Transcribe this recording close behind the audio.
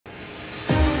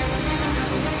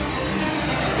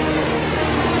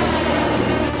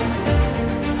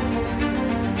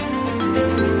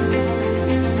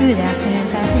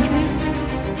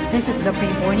This is the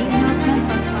pre-boarding announcement.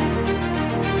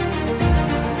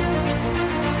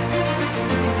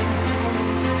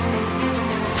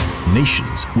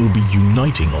 Nations will be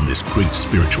uniting on this great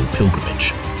spiritual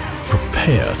pilgrimage.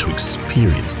 Prepare to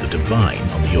experience the divine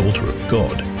on the altar of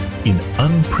God in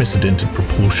unprecedented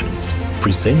proportions,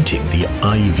 presenting the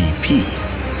IVP.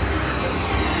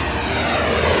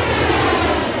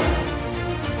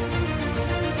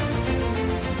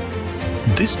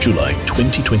 This July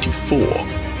 2024,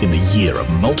 in the year of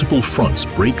multiple fronts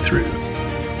breakthrough,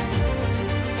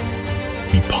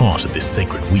 be part of this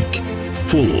sacred week,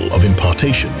 full of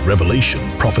impartation, revelation,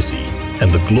 prophecy,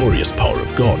 and the glorious power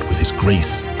of God with His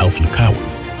grace, Alph Lukau.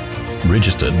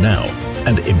 Register now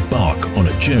and embark on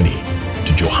a journey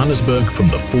to Johannesburg from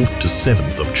the 4th to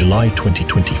 7th of July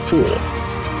 2024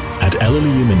 at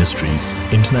Alleluia Ministries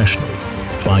International,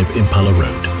 5 Impala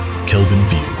Road, Kelvin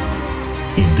View.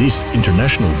 In this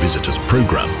international visitors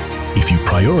program, if you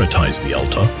prioritize the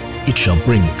altar, it shall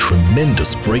bring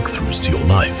tremendous breakthroughs to your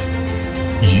life.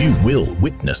 You will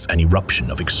witness an eruption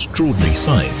of extraordinary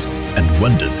signs and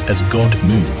wonders as God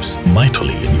moves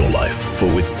mightily in your life. For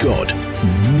with God,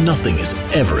 nothing is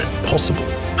ever impossible.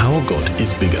 Our God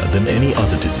is bigger than any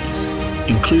other disease,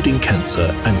 including cancer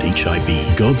and HIV.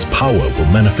 God's power will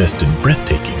manifest in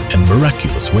breathtaking and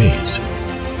miraculous ways.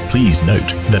 Please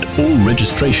note that all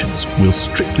registrations will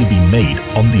strictly be made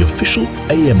on the official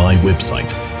AMI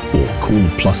website or call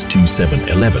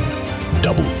 +2711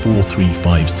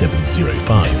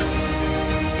 4435705